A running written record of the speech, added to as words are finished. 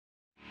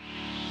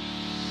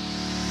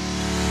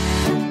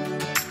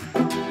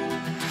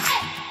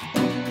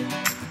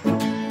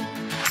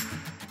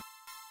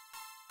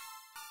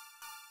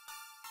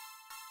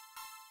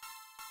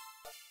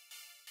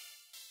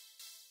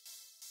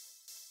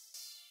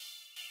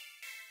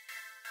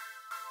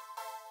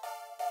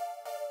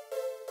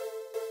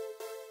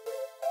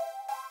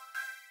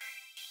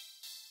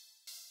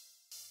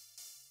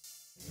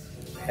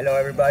Hello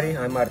everybody,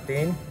 I'm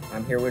Martin.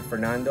 I'm here with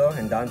Fernando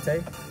and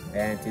Dante,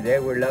 and today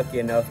we're lucky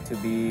enough to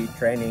be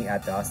training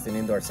at the Austin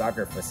Indoor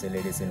Soccer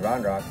Facilities in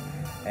Round Rock.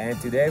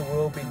 And today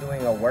we'll be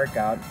doing a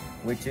workout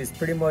which is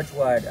pretty much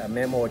what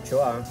Memo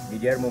Ochoa,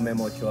 Guillermo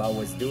Memo Ochoa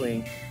was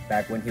doing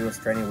back when he was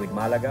training with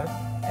Malaga.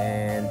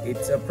 And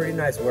it's a pretty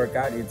nice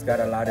workout. It's got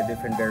a lot of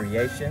different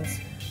variations.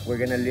 We're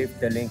gonna leave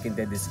the link in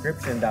the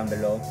description down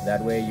below.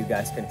 That way you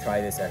guys can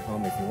try this at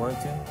home if you want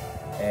to.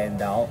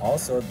 And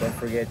also don't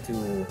forget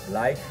to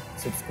like,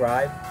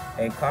 subscribe,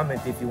 and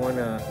comment if you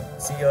wanna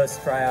see us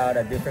try out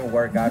a different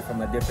workout from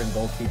a different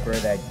goalkeeper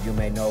that you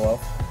may know of.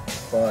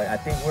 But I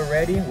think we're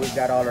ready. We've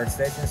got all our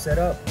stations set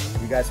up.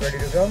 You guys ready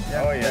to go?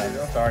 Yeah, oh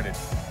yeah, started.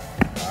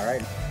 All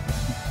right.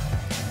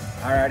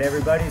 All right,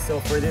 everybody.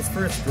 So for this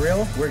first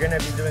drill, we're gonna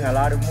be doing a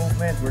lot of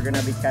movement. We're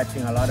gonna be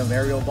catching a lot of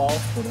aerial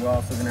balls, but we're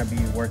also gonna be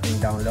working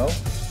down low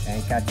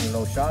and catching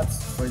low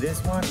shots. For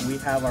this one, we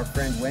have our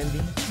friend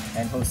Wendy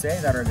and Jose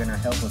that are gonna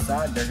help us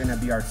out. They're gonna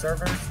be our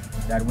servers.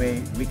 That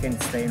way we can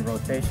stay in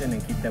rotation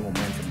and keep the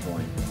momentum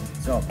going.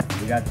 So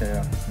we got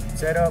the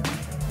setup.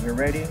 We're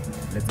ready.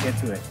 Let's get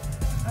to it.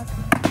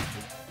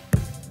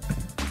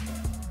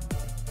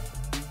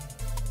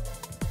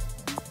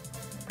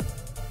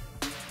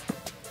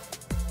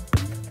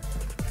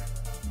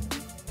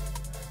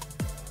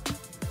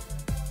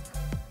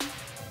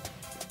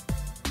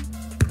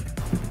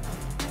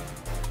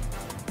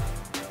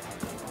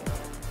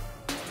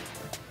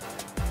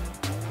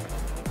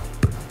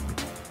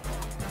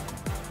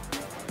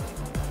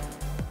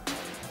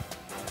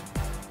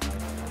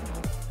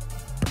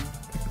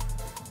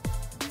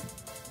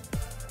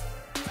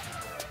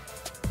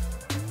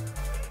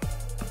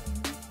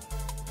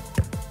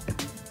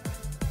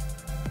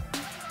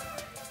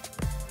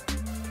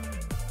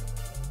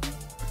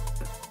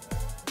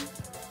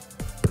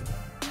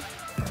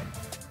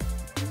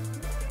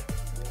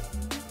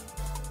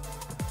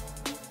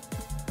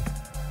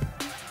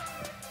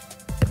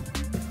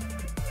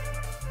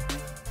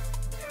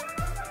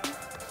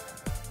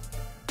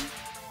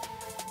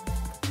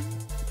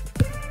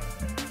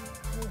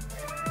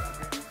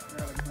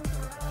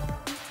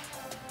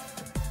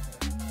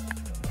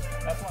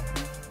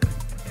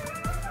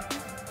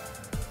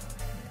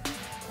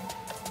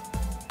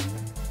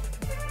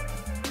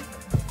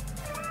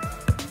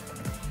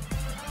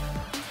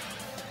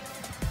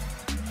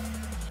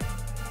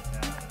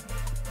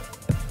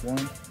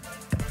 One.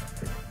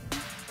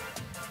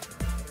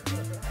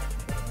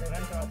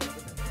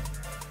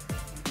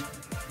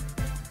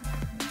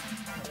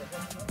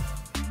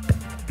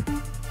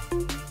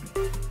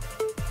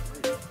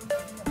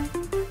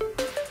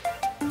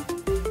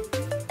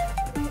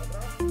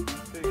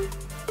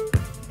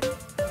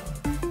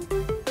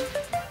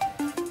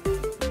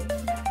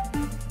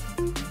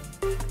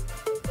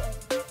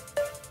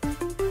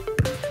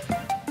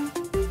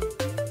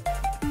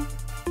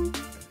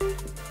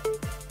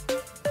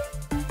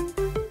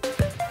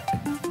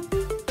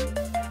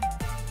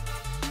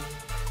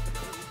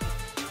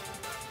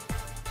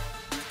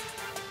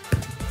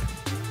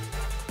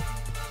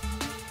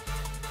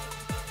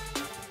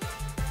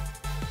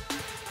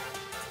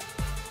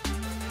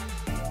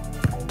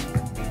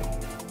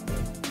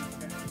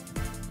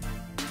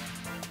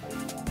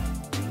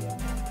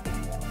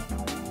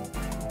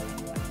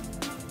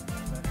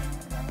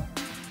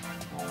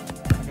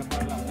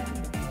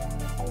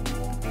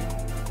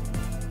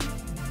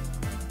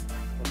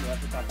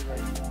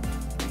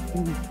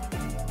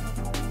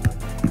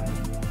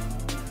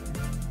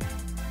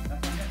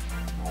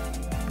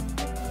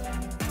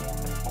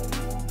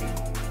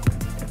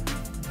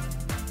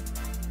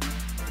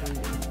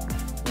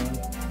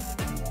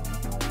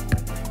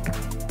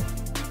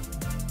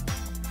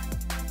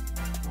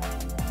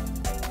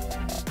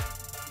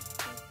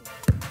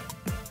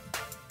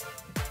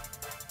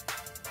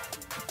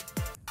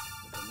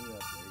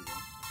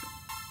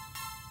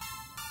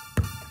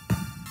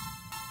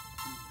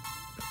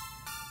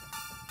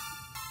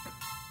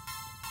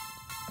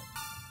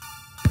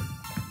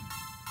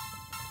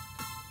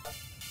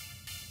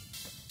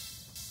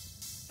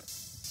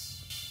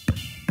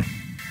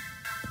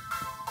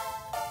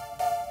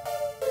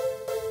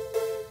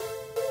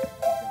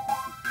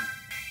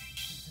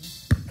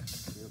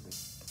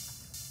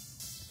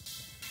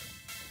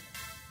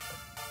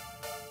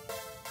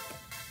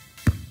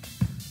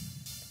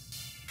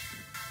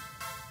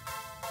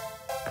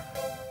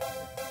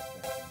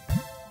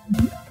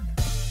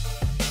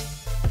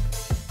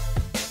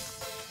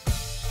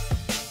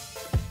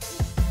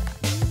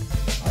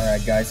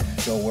 Alright guys,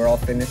 so we're all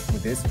finished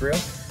with this drill.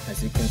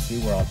 As you can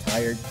see, we're all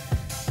tired.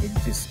 It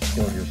just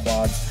kills your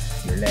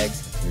quads, your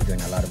legs. You're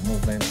doing a lot of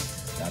movement,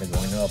 a lot of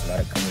going up, a lot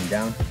of coming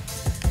down.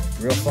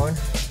 Real fun,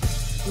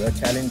 real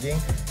challenging.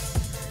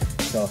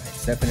 So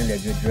it's definitely a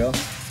good drill.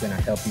 It's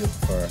gonna help you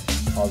for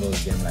all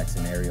those game-like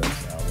scenarios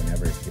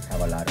whenever you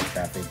have a lot of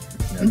traffic,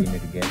 whenever you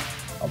need to get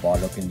a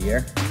ball up in the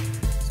air.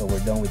 So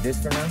we're done with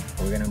this for now.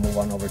 We're gonna move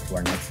on over to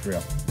our next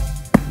drill.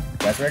 You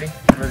guys ready?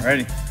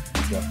 Ready.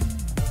 Let's go.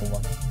 Move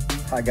on.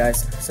 Hi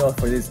guys, so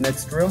for this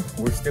next drill,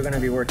 we're still gonna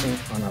be working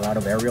on a lot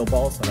of aerial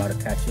balls, a lot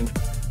of catching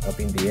up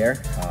in the air,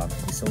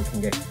 just so we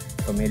can get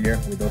familiar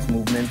with those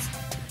movements.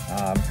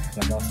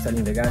 Like I was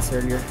telling the guys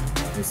earlier,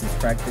 this is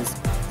practice,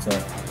 so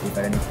if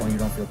at any point you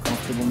don't feel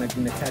comfortable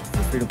making the catch,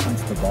 feel free to punch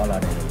the ball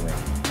out either way.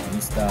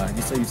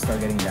 Just so you start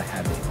getting that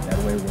habit. That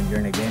way when you're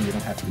in a game, you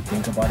don't have to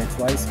think about it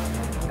twice.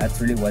 That's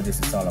really what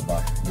this is all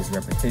about. Just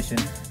repetition,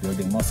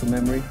 building muscle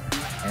memory,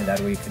 and that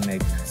way you can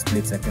make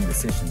split-second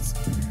decisions.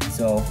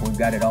 So we've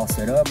got it all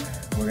set up.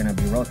 We're gonna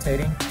be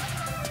rotating,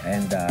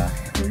 and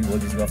we'll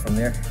just go from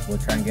there. We'll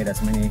try and get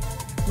as many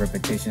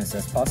repetitions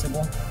as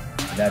possible.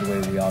 That way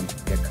we all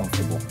get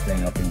comfortable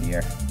playing up in the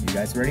air. You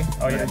guys ready?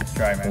 Oh yeah, just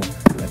try, man.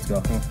 Cool. Let's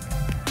go.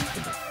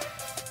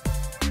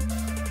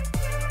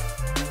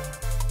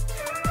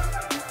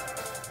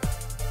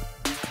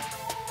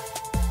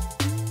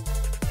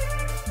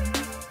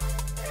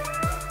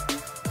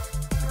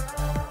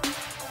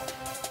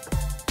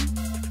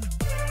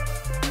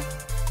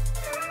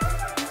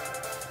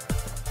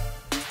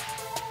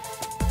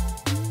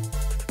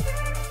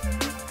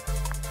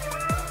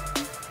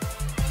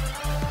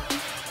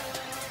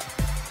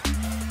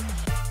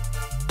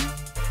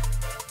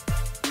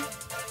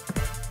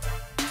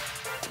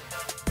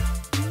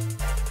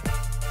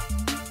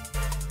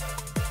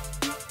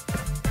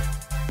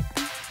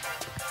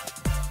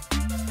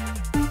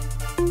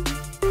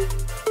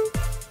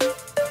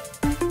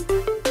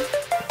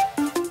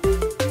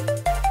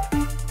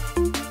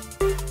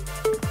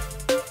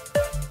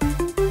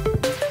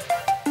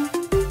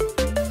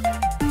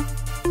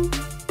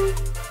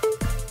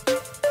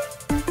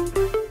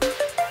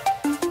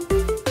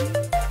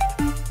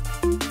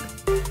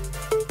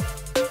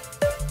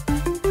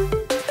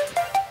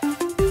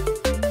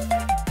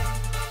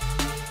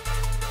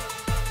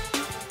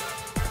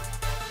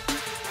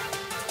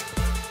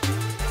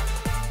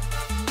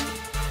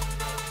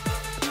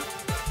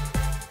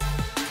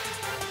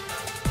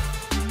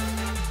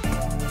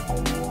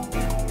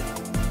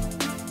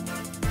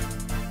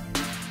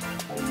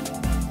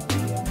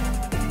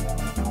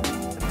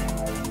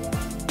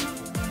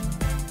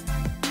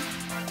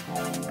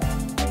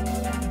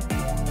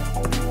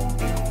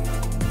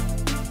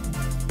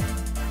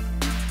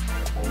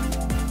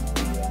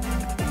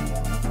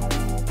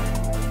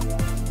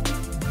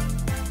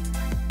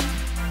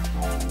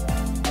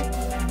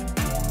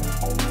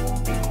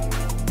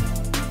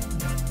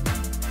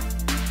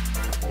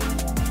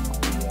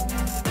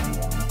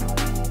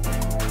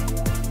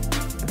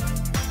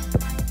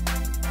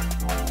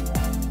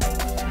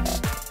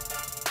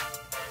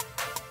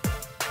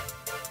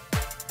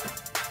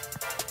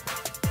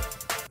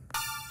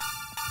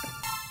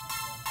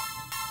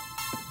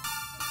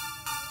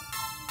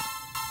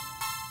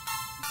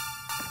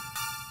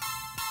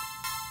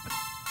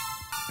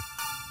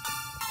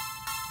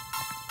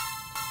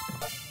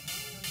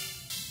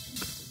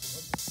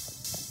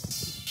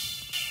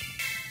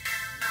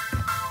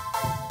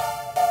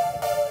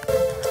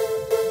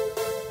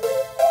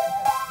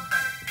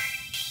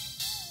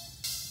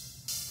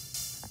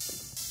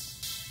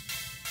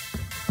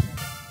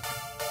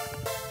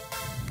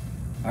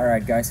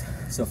 Alright guys,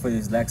 so for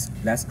this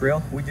last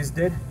drill we just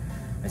did,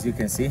 as you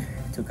can see,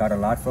 it took out a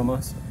lot from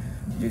us.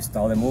 Just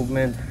all the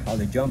movement, all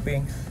the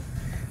jumping,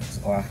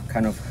 so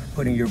kind of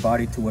putting your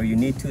body to where you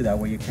need to, that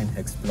way you can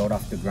explode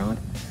off the ground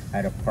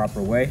at a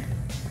proper way.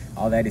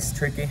 All that is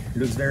tricky,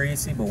 looks very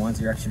easy, but once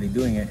you're actually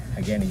doing it,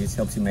 again, it just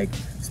helps you make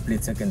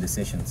split-second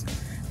decisions.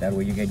 That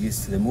way you get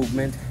used to the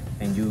movement,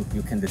 and you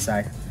can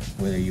decide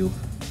whether you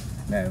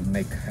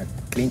make a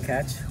clean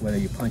catch, whether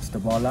you punch the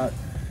ball out.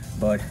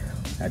 But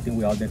I think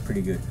we all did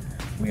pretty good.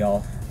 We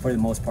all, for the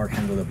most part,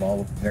 handled the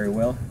ball very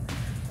well.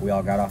 We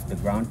all got off the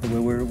ground the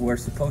way we were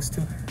supposed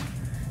to.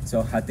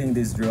 So I think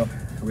this drill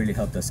really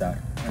helped us out.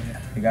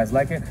 You guys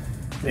like it?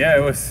 Yeah,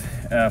 it was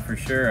for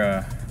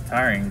sure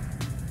tiring.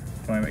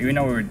 Even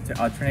though we were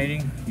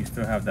alternating, you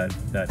still have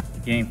that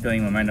game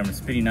feeling, momentum,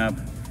 speeding up,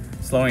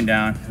 slowing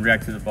down,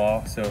 react to the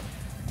ball. So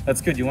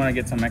that's good. You want to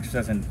get some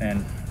exercise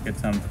and get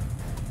some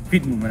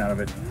feet movement out of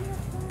it.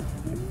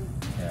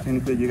 Yeah.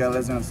 Technically, you got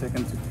less than a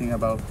second to think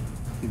about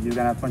if you're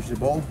gonna punch the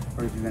ball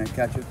or if you're gonna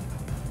catch it.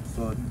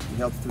 So it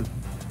helps to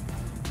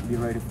be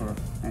ready for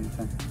any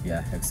time.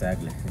 Yeah,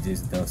 exactly. It's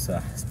just those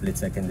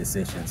split-second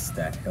decisions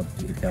that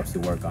it helps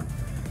you work on.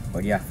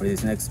 But yeah, for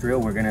this next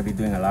drill, we're gonna be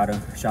doing a lot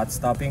of shot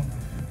stopping.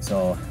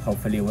 So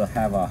hopefully we'll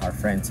have our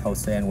friends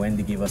Jose and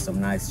Wendy give us some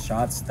nice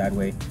shots. That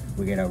way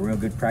we get a real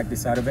good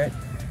practice out of it.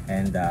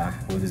 And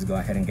we'll just go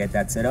ahead and get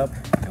that set up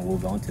and we'll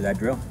go into that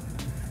drill.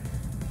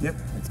 Yep.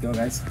 Let's go,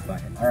 guys.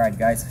 Bye. All right,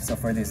 guys. So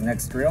for this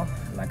next drill,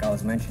 like I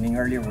was mentioning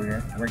earlier,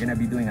 we're gonna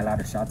be doing a lot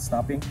of shot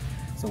stopping.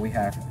 So we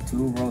have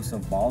 2 rows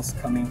of balls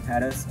coming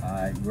at us.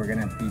 We're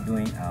gonna be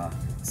doing a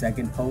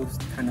second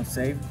post kind of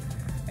save.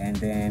 And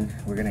then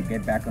we're gonna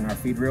get back on our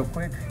feet real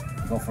quick,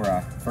 go for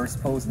a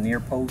first post, near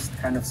post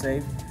kind of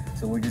save.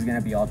 So we're just gonna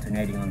be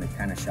alternating on the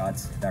kind of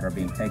shots that are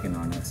being taken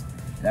on us.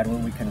 That way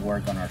we can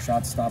work on our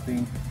shot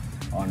stopping,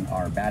 on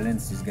our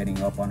balance, just getting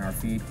up on our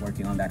feet,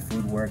 working on that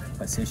footwork,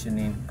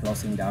 positioning,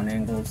 closing down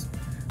angles.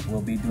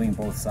 We'll be doing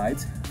both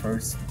sides.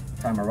 First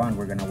time around,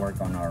 we're gonna work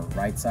on our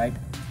right side,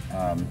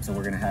 So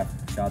we're gonna have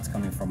shots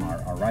coming from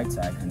our right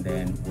side, and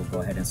then we'll go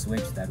ahead and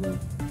switch. That way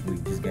we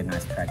just get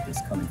nice practice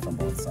coming from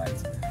both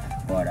sides.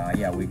 But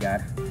yeah, we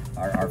got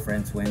our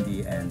friends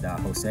Wendy and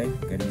Jose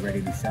getting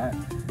ready to shot.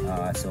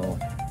 So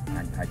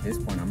at this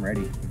point, I'm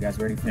ready. You guys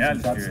ready for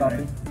some shot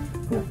stopping?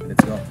 Right? Cool,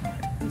 let's go.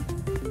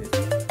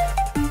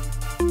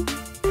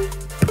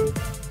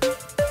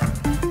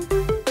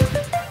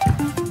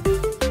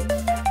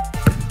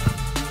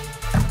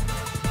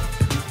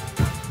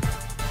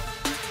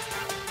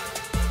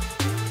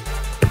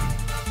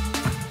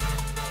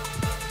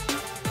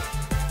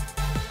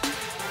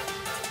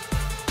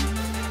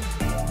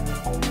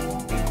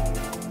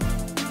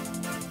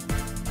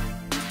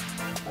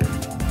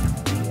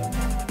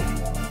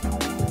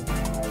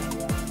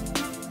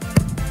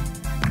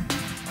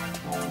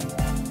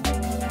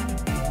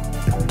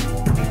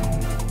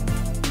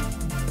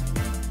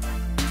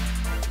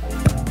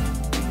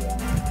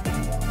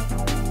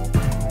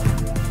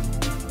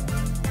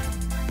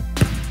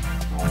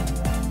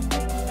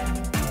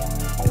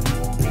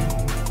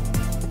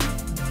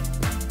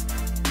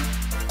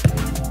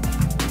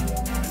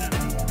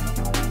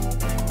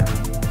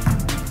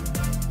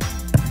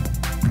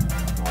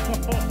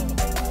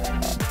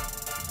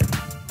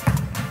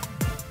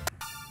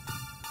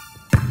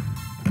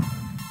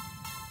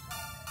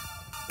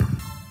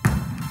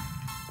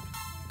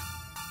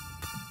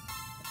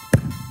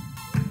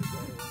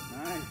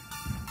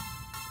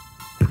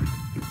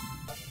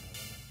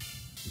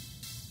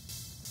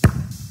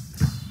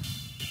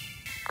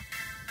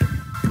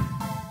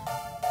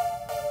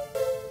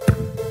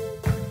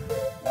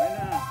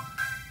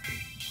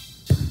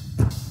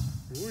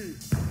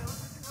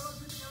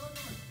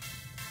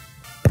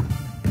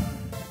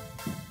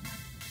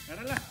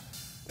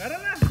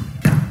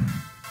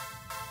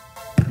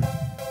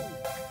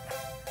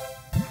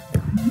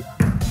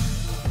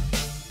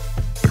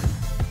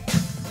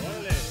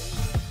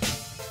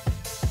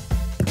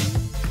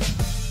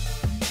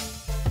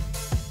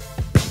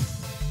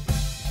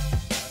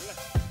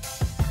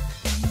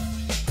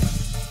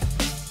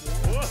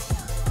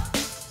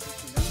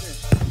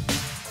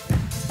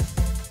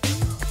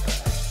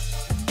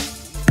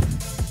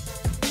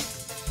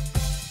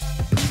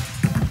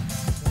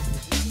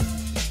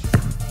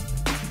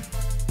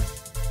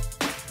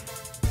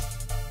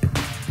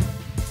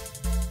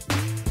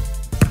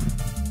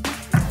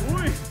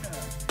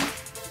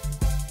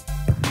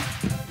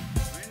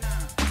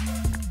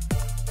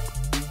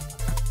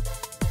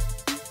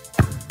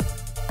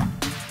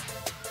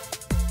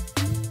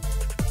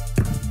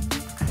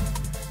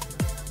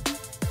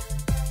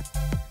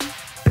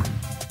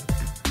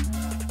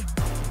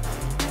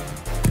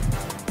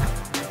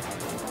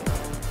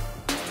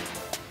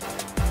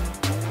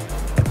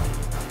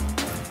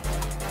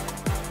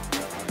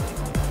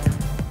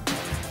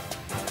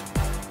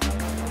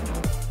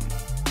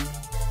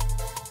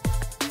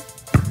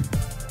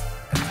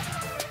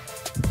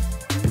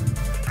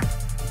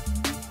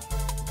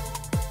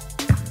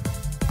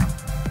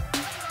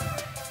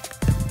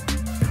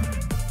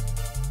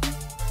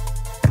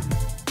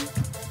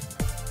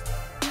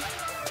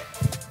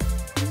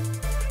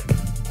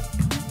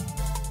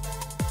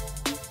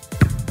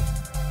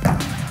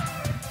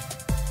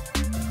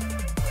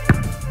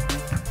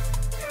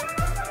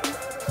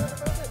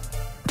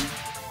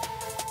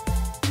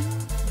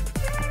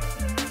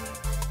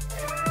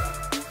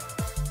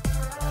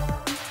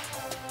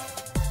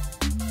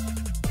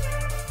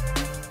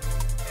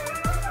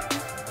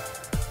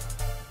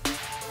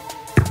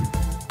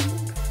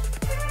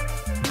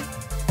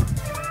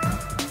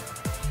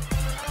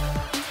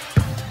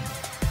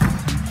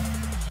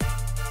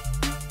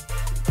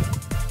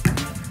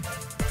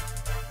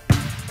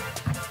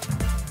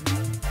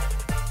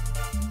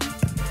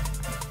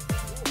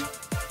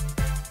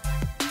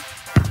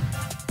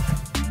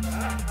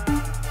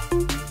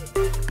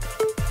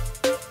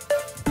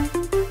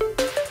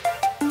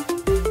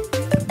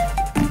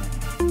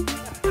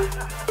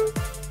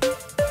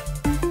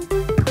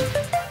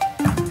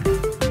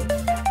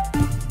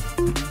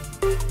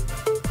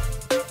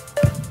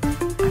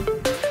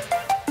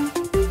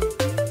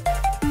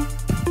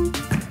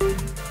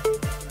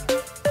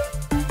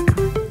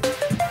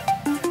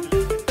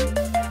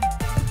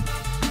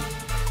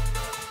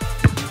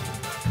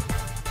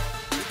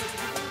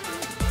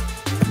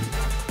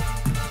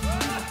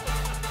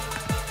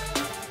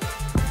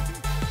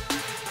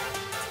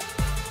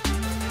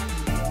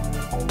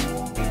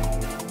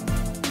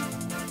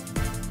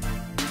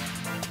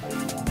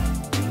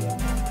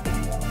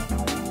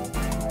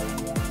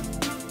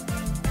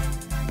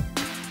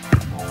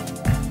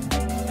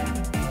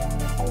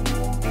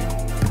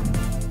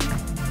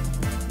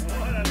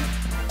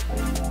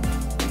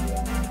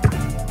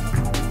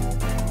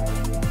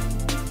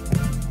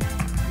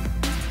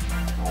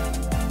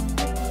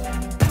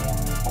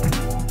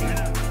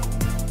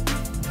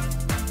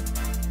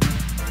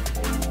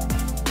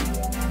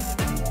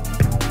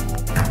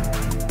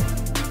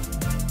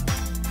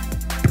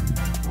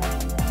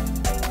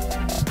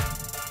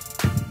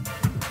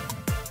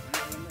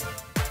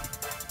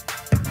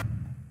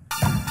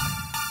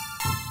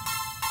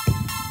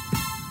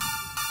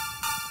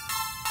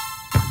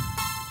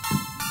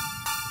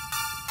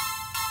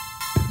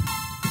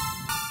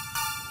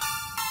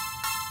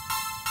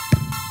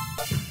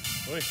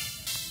 Uy,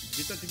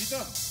 chiquito,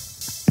 chiquito.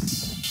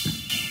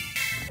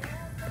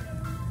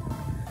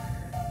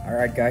 All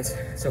right, guys.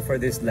 So for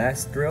this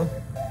last drill,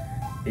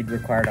 it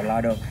required a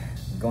lot of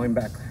going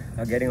back,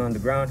 getting on the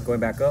ground,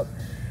 going back up,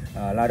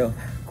 a lot of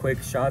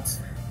quick shots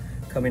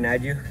coming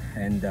at you,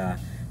 and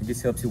it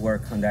just helps you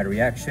work on that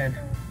reaction,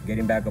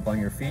 getting back up on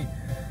your feet.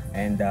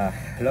 And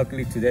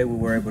luckily today we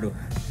were able to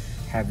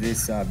have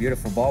this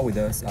beautiful ball with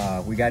us.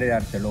 We got it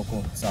at the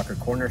local soccer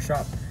corner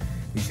shop.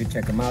 You should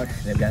check them out.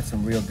 They've got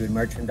some real good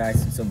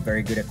merchandise, some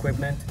very good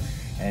equipment,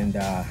 and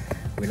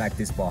we like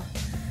this ball.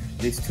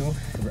 These two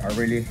are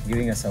really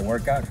giving us a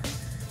workout.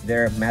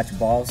 They're match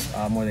balls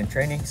more than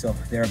training, so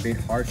they're a bit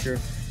harsher.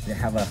 They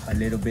have a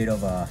little bit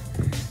of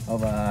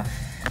a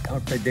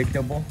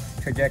unpredictable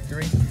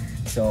trajectory,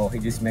 so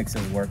it just makes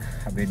us work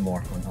a bit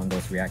more on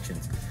those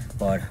reactions.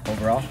 But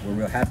overall, we're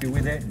real happy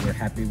with it. We're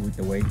happy with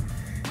the way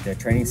the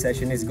training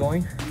session is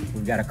going.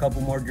 We've got a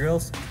couple more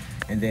drills,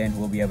 and then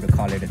we'll be able to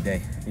call it a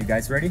day. You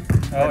guys ready?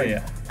 Oh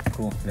yeah.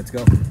 Cool, let's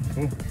go.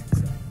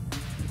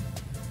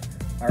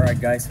 All right,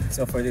 guys,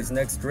 so for this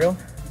next drill,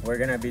 we're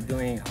gonna be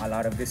doing a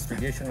lot of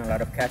distribution, a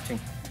lot of catching.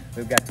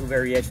 We've got two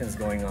variations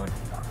going on.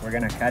 We're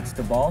gonna catch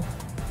the ball,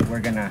 we're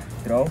gonna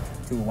throw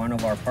to one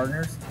of our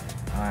partners.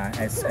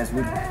 As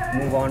we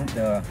move on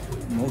the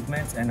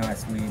movements and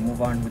as we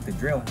move on with the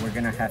drill, we're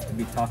gonna have to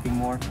be talking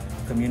more,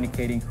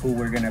 communicating who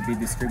we're gonna be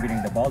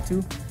distributing the ball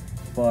to.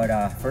 But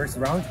first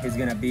round is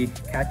gonna be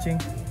catching,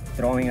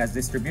 throwing as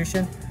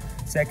distribution.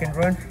 Second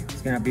run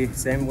is gonna be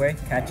same way,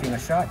 catching a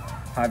shot.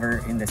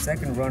 However, in the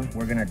second run,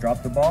 we're gonna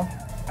drop the ball,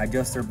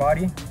 adjust our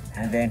body,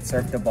 and then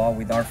serve the ball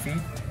with our feet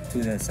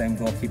to the same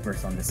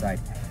goalkeepers on the side.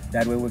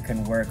 That way we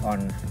can work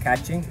on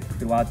catching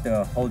throughout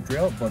the whole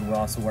drill, but we're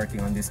also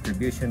working on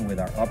distribution with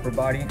our upper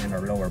body and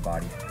our lower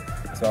body.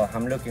 So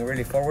I'm looking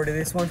really forward to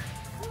this one.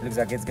 Looks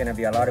like it's gonna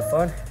be a lot of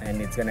fun,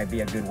 and it's gonna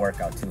be a good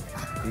workout too.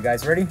 You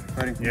guys ready?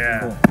 Ready. Yeah.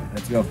 Cool,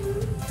 let's go.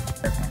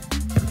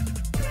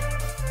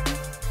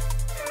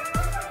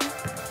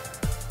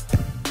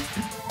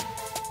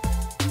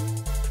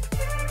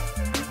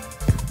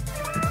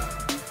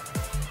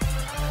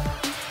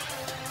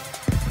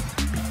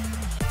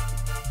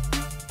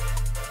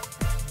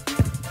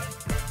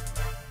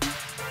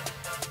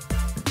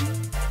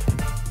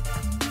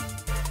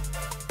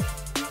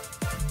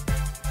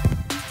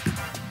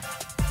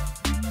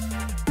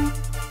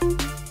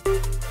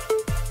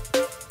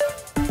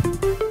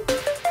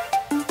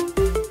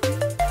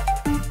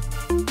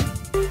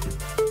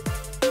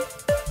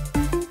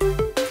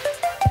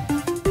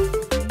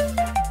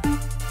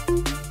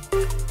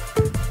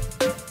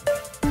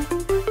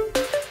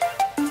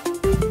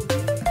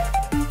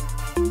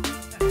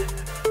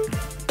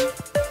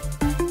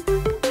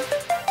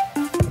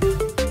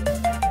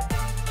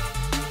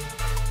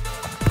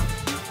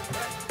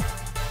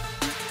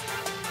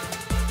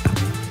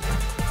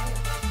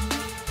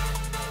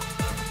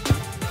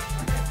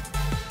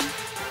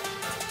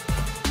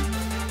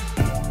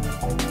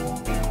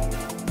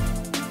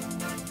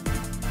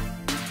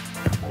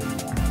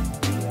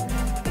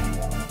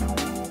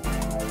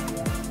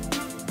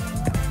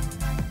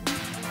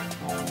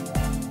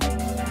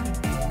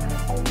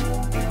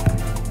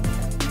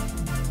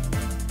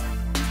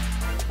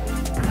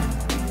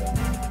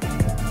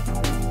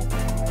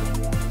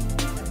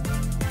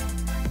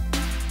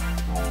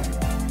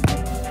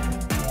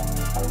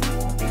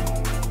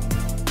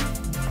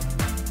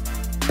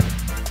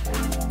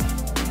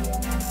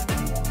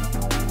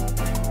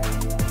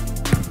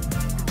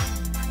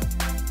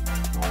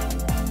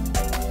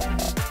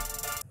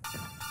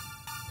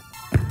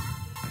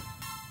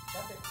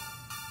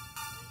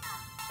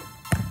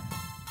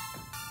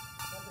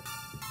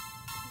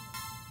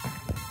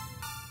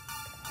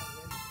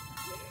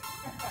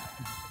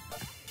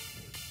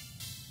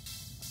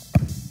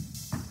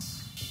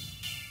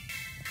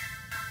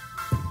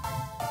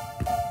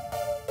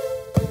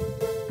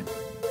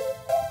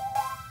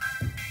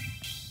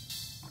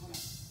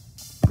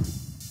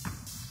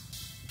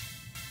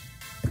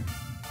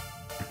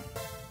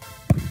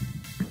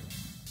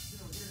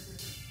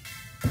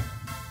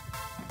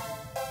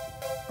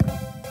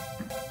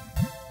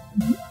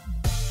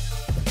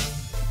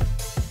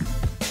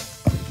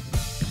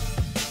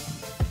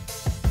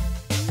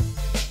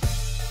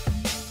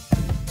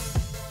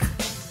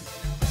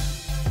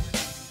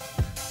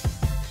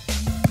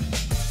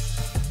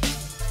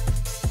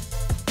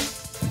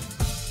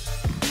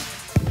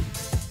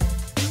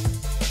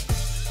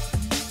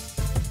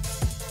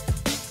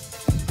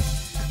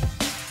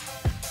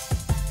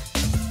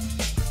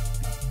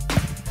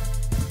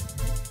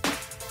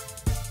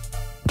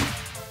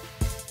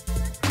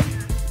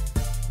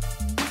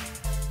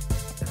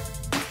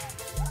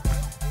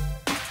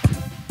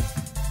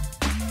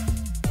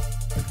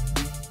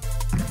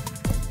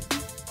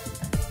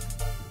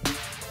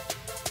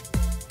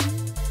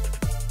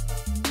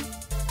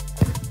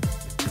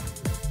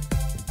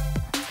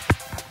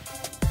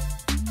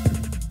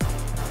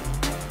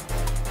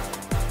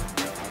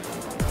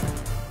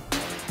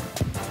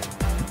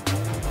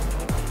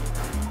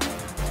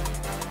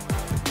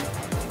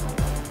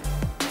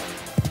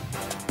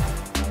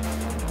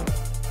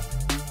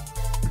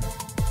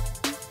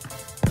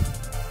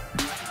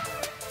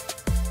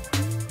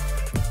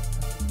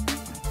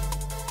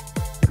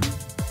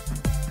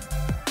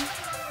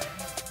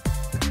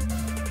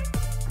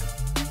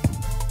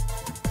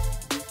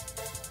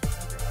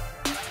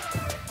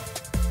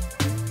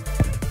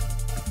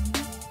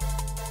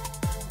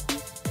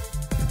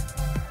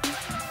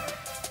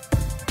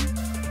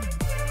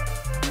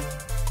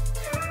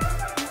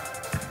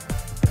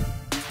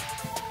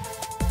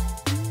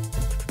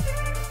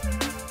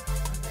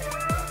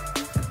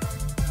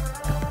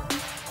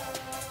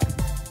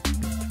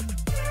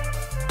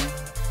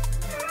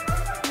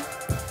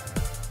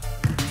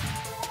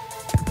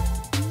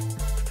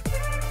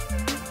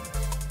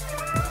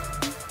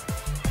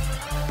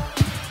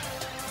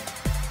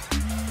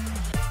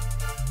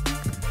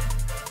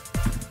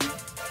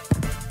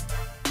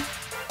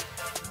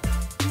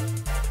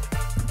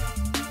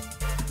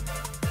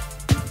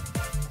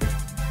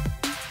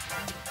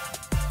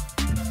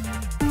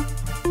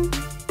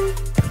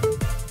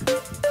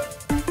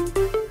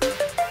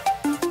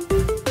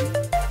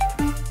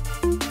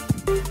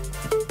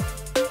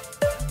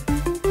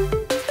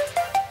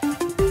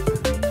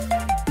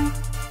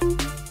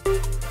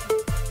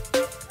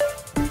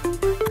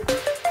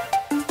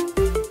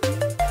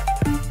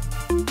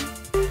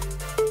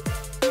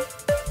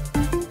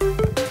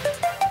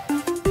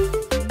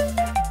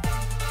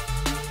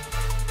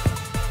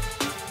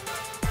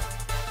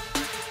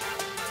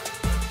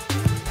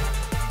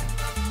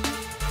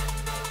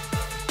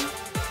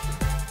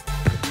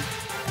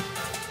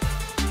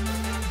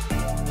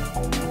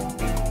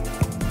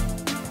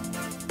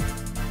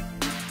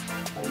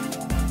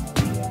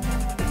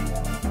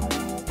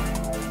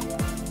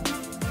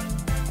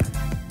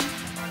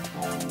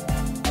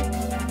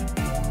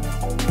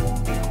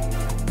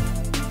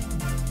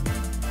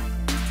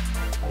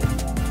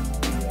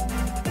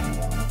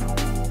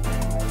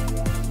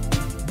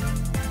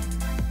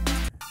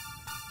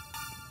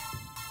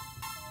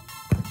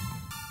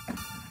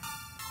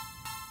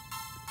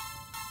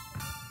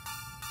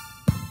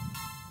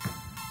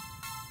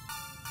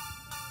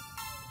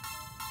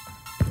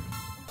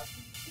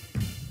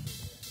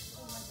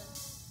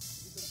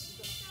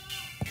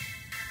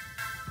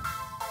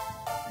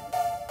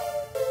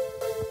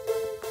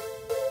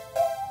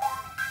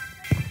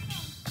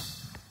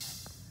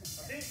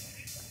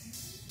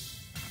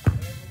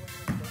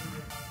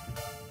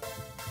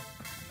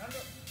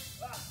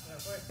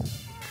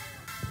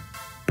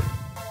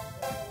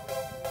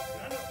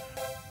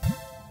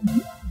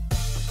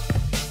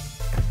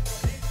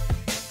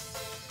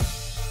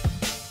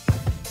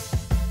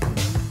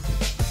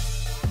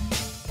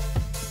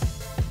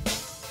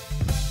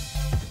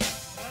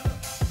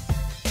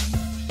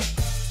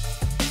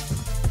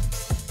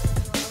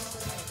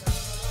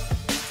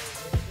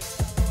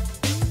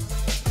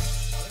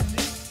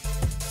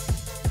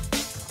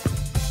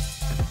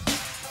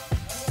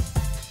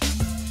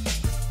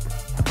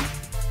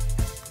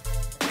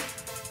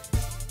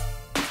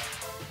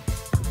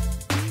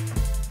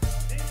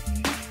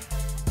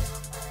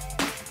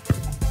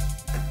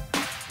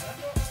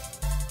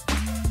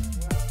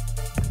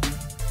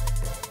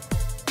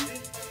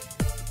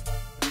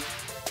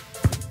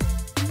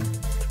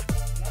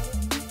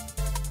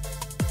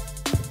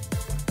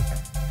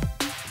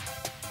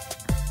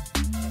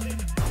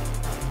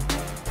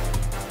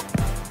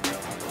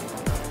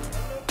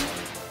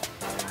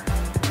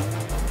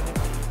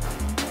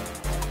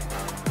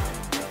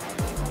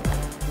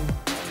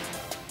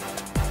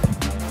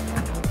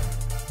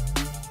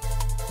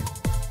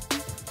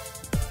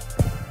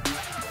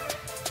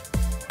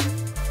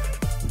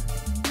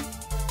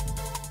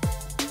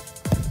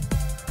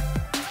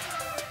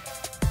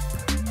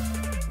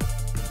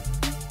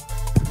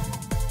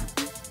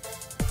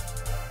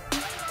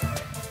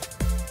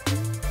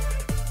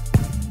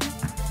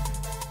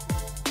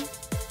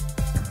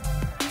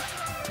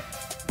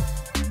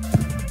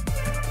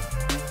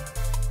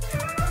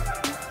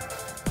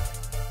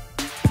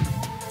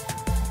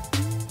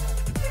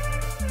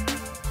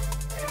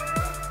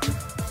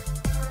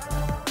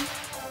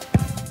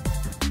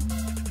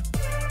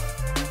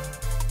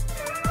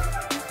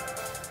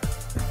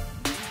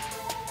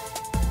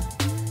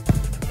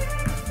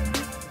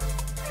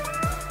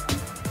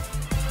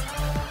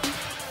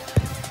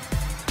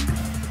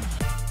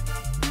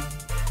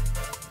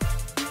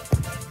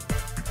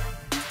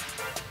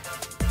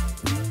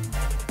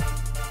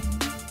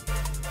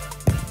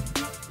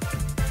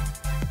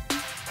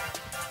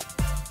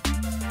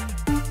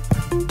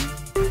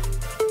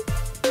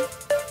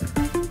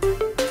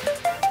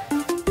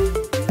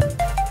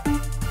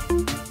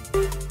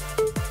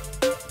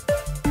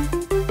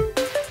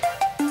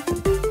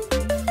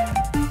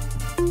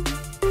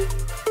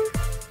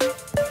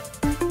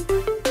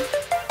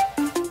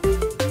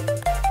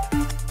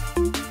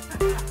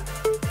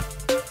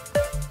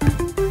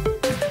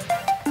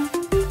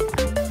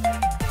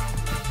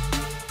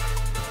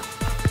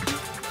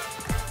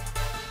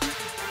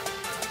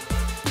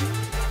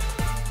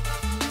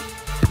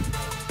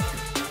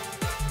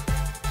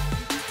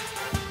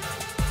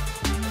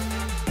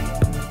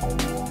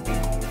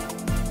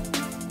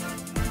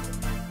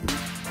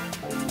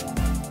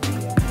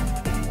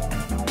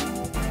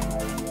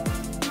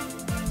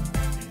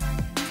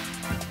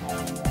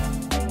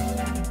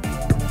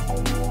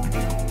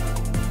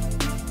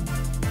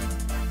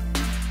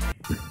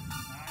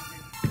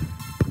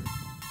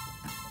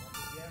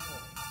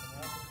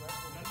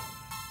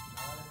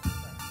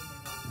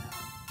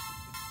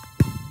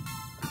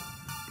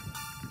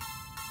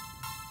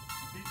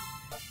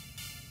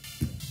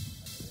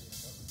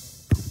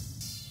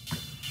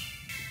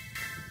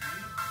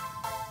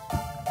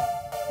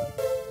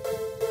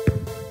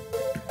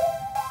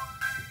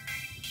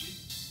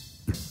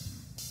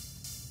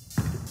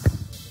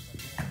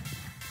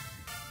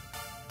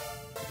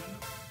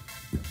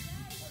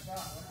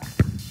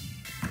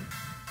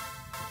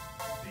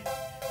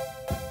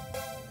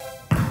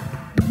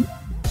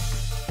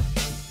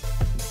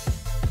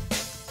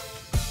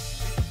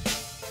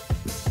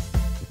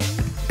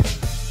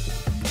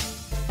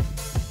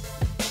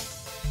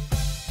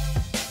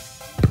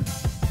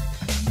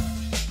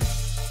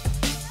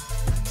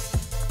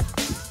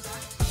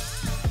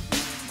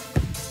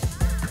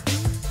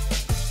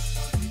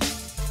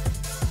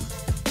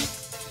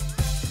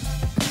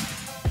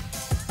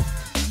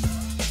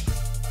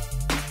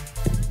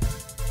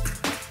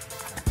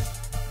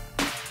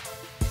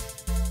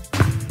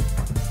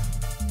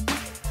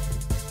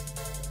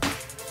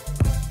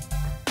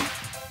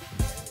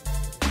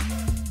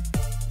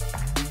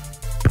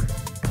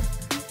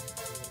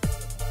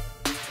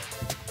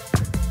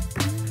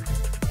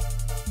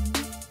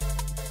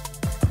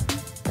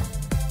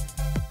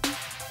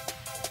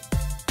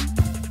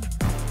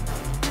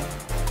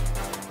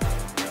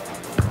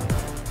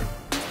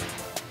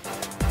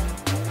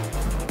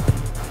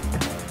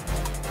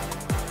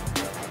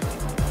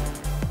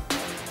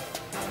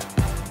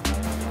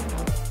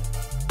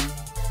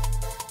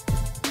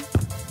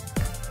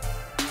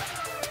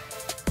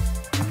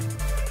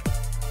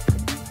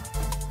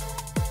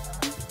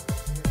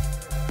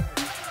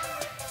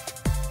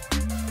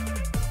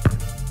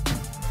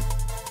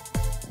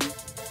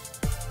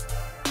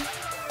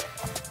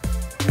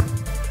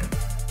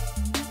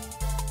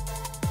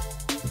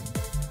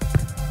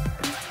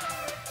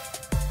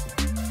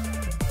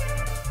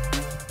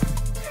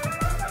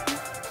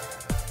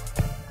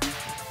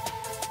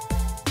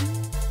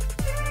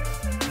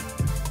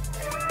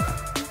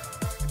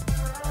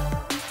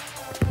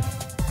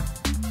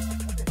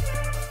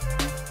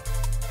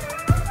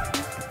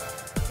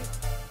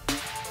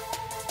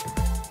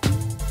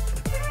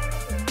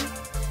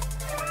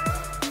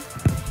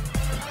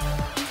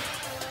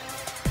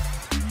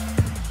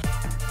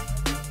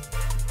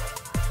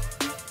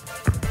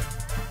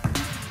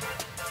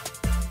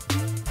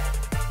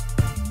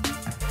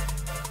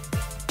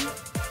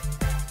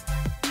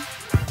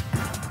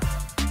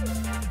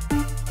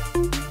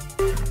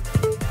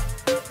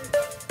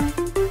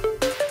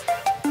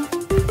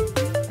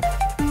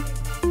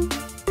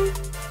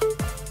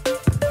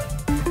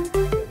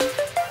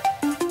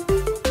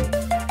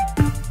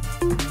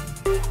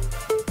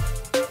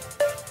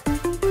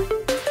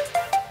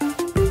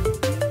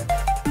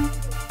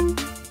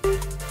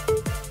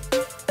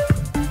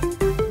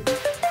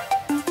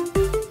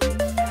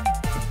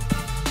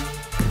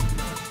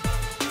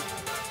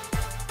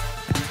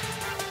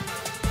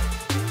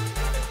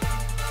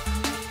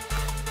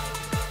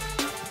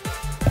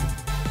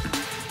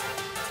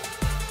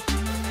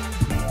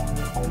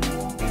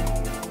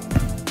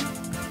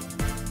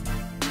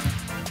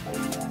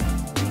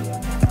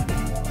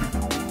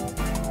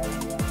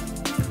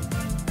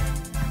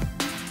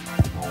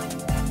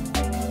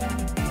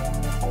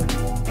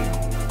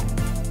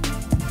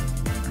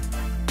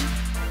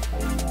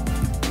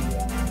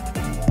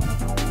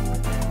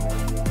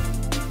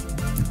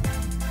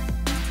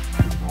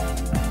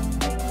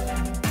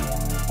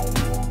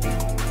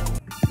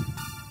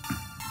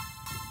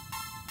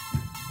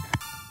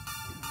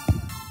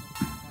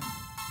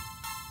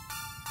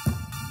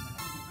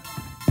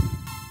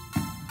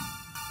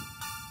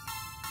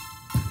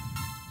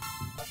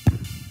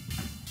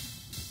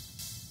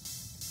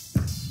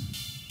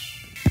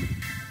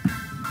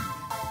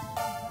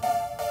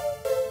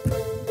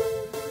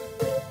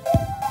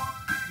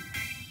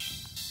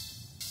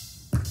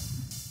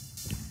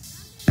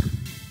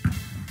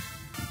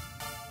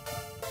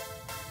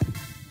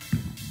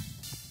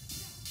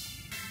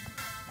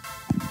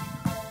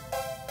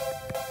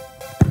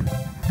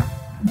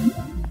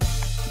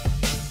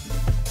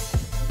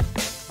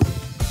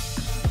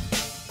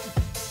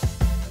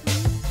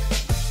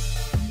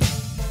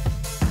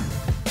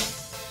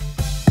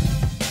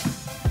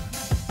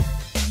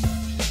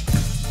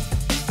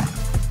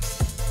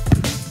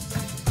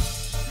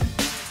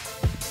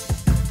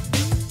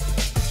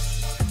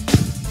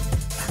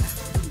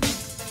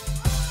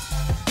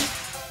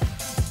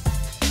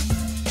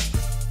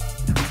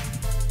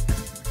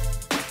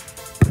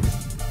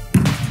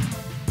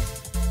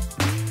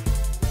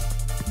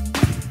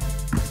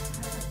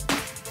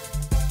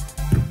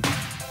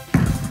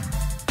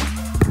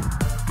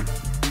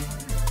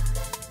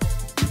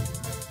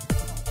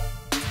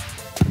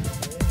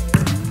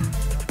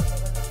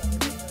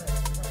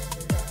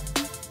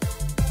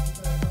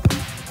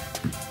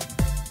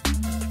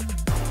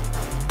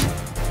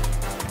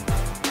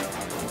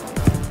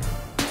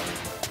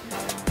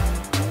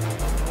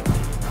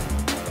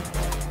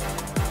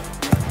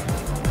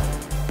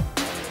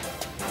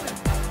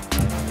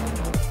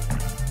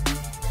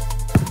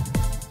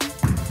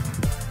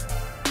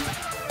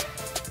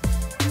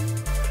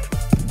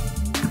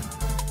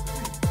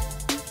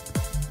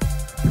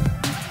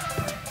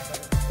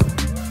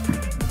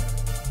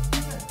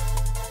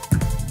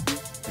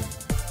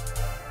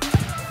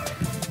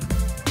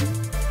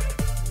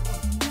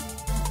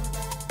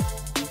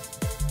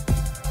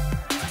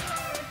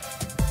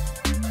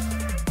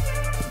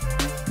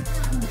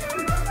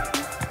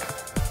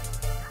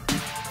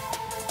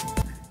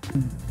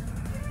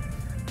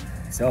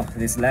 So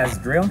this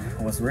last drill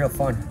was real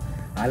fun.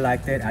 I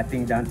liked it. I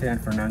think Dante and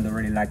Fernando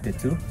really liked it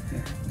too.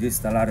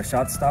 Just a lot of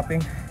shot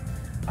stopping,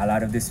 a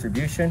lot of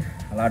distribution,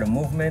 a lot of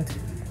movement.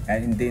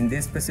 And in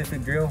this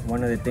specific drill,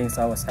 one of the things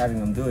I was having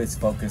them do is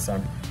focus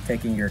on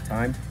taking your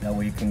time. That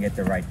way you can get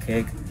the right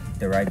kick,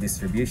 the right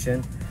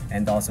distribution,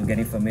 and also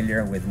getting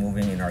familiar with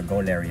moving in our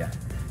goal area.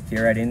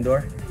 Here at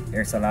indoor,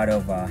 there's a lot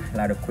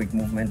of quick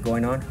movement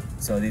going on.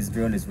 So this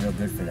drill is real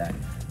good for that.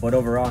 But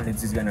overall,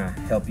 it's just gonna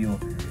help you,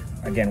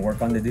 again,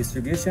 work on the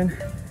distribution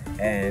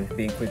and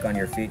being quick on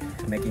your feet,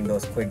 making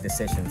those quick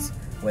decisions,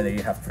 whether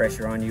you have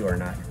pressure on you or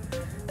not.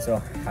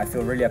 So I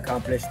feel really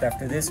accomplished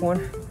after this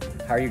one.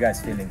 How are you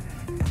guys feeling?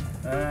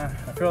 I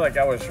feel like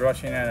I was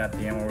rushing it at the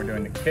end when we were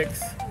doing the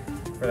kicks.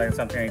 I feel like it's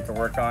something I need to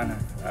work on.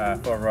 I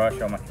felt rushed,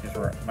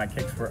 my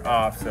kicks were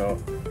off.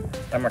 So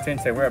like Martin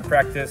said, we're at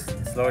practice,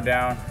 slow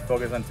down,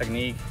 focus on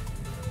technique,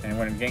 and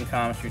when the game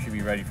comes, you should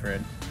be ready for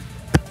it.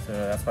 So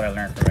that's what I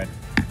learned from it.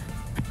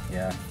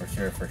 Yeah, for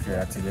sure.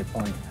 That's a good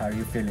point. How are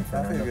you feeling,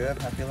 Fernando? I feel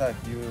good. I feel like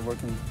you're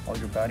working all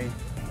your body,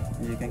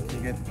 and you can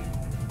kick it.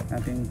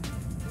 I think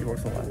it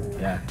works a lot.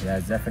 Yeah,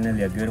 it's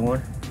definitely a good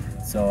one.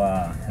 So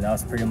that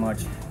was pretty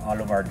much all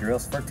of our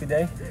drills for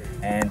today.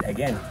 And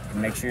again,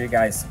 make sure you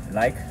guys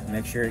like,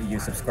 make sure you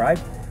subscribe,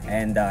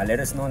 and let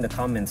us know in the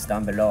comments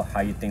down below how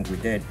you think we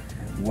did.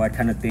 What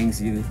kind of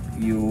things you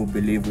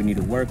believe we need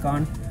to work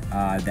on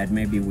that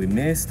maybe we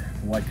missed.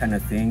 What kind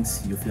of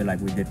things you feel like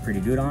we did pretty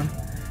good on.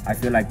 I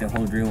feel like the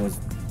whole drill was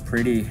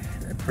pretty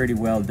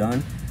well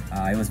done.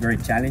 It was very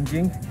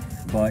challenging,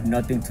 but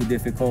nothing too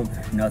difficult,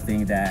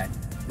 nothing that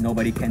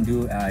nobody can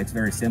do. It's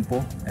very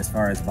simple as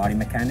far as body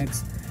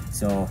mechanics.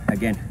 So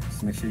again,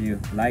 just make sure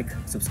you like,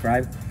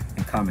 subscribe,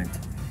 and comment.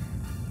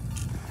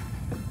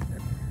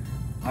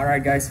 All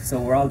right guys,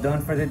 so we're all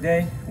done for the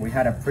day. We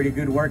had a pretty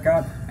good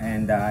workout,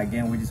 and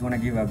again, we just want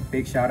to give a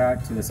big shout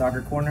out to the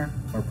Soccer Corner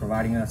for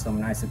providing us some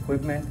nice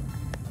equipment.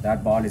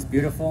 That ball is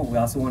beautiful. We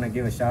also want to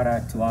give a shout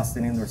out to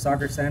Austin Indoor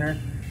Soccer Center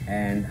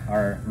and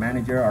our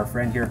manager, our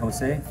friend here,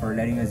 Jose, for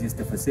letting us use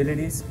the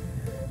facilities.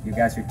 You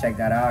guys should check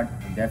that out.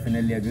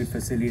 Definitely a good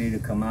facility to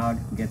come out,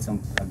 get some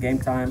game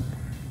time,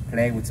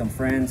 play with some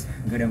friends,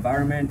 good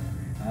environment.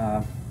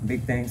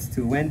 Big thanks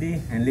to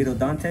Wendy and little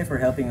Dante for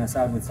helping us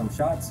out with some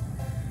shots.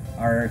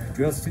 Our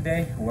drills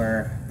today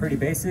were pretty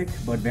basic,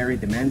 but very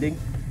demanding.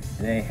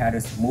 They had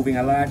us moving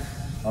a lot,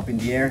 up in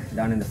the air,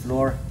 down in the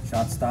floor,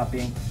 shot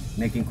stopping,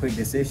 making quick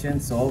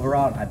decisions. So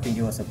overall, I think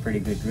it was a pretty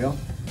good drill,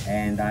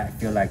 and I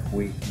feel like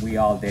we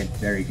all did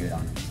very good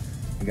on it.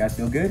 You guys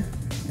feel good?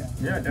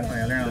 Yeah,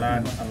 definitely. I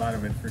learned a lot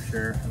of it for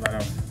sure. A lot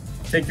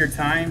of take your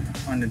time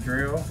on the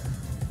drill,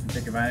 and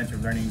take advantage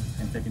of learning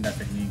and taking that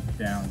technique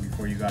down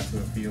before you got to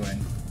a field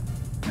and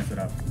mess it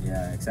up.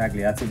 Yeah,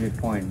 exactly. That's a good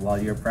point.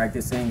 While you're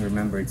practicing,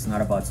 remember, it's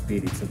not about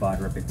speed, it's about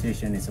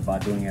repetition. It's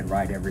about doing it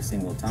right every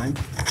single time.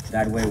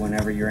 That way,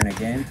 whenever you're in a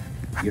game,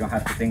 you don't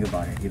have to think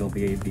about it. It'll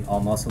be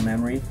all muscle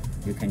memory.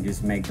 You can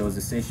just make those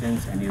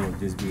decisions, and it'll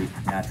just be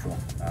natural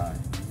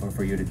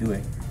for you to do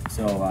it.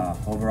 So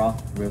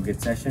overall, real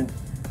good session.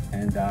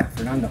 And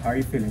Fernando, how are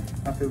you feeling?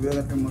 I feel good.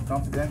 I feel more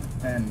confident,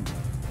 and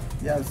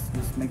yeah,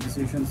 just make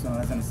decisions on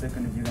less than a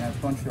second. If you're gonna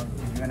punch or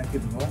if you're gonna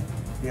kick the ball,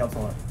 it helps a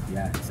lot.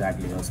 Yeah,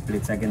 exactly. Those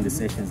split-second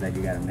decisions that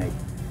you gotta make.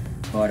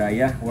 But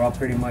yeah, we're all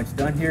pretty much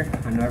done here.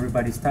 I know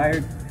everybody's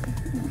tired.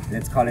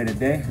 Let's call it a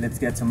day. Let's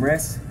get some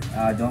rest.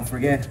 Don't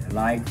forget,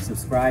 like,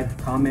 subscribe,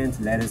 comment.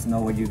 Let us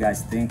know what you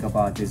guys think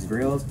about these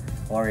drills,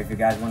 or if you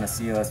guys want to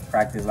see us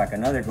practice like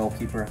another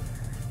goalkeeper.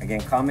 Again,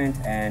 comment,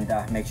 and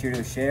make sure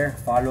to share.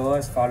 Follow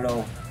us.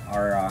 Follow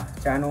our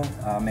channel.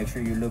 Make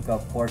sure you look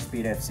up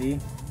Corespeed F.C,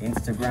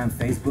 Instagram,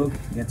 Facebook.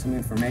 Get some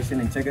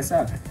information and check us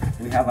out.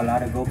 We have a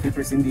lot of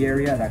goalkeepers in the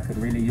area that could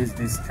really use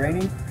this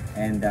training,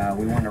 and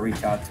we want to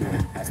reach out to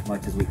them as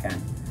much as we can.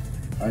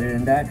 Other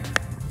than that,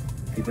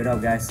 keep it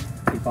up, guys.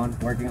 Keep on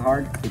working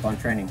hard. Keep on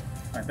training.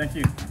 All right, thank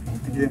you.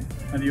 Thank you.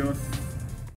 Adios.